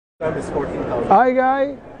Hi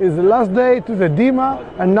guys, it's the last day to the Dema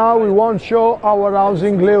and now we want to show our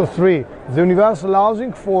housing Leo 3, the universal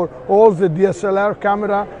housing for all the DSLR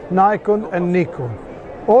camera, Nikon and Nikon.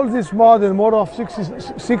 All this model, more of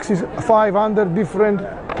 6,500 different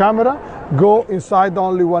camera, go inside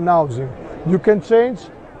only one housing. You can change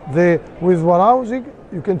with one housing,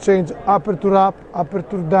 you can change aperture up,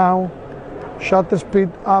 aperture down, shutter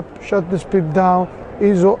speed up, shutter speed down,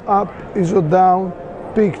 ISO up, ISO down,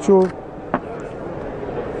 picture,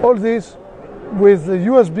 all this with the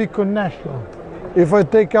USB connection. If I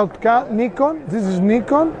take out Nikon, this is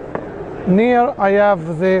Nikon. Near I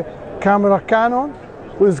have the camera Canon.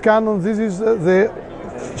 With Canon, this is the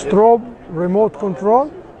strobe remote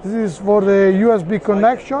control. This is for the USB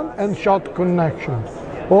connection and shot connection.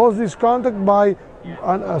 All this contact by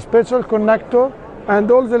a special connector,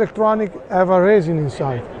 and all the electronic have a resin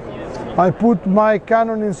inside. I put my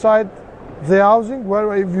Canon inside the housing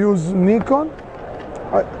where I've used Nikon,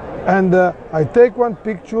 and I take one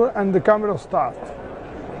picture and the camera starts.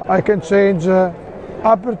 I can change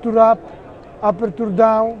aperture up, aperture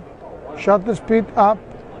down, shutter speed up,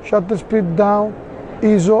 shutter speed down,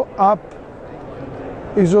 ISO up,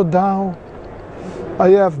 ISO down. I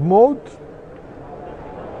have mode.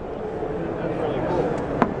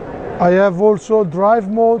 I have also drive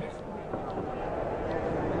mode.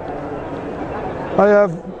 I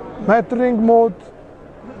have metering mode.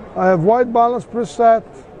 I have white balance preset.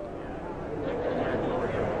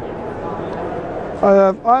 I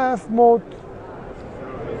have IF mode.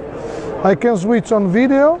 I can switch on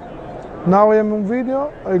video. Now I am on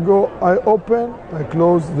video. I open, I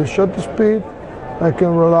close the shutter speed. I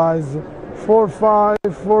can realize 4.5,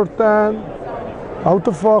 4.10,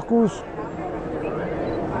 autofocus.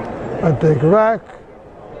 I take rack.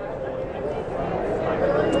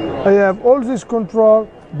 I have all this control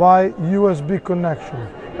by USB connection,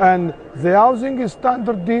 and the housing is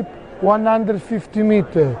standard deep 150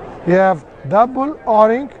 meter. You have double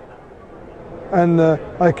O-ring, and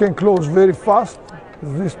I can close very fast.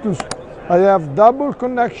 These two. I have double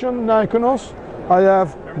connection Nikonos. I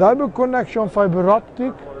have double connection fiber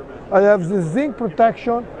optic. I have the zinc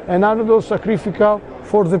protection and anodose sacrificial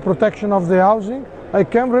for the protection of the housing. I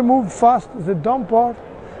can remove fast the dome part.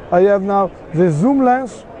 I have now the zoom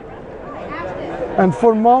lens. And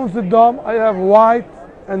for mount the dome, I have white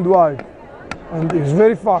and white, and it's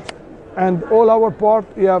very fast. And all our part,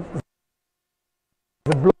 you have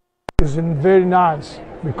the block is very nice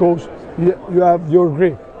because you have your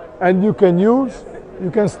grip, and you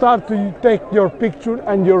can start to take your picture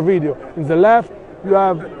and your video. In the left, you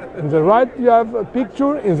have, in the right, you have a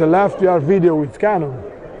picture. In the left, you have video with Canon.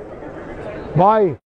 Bye.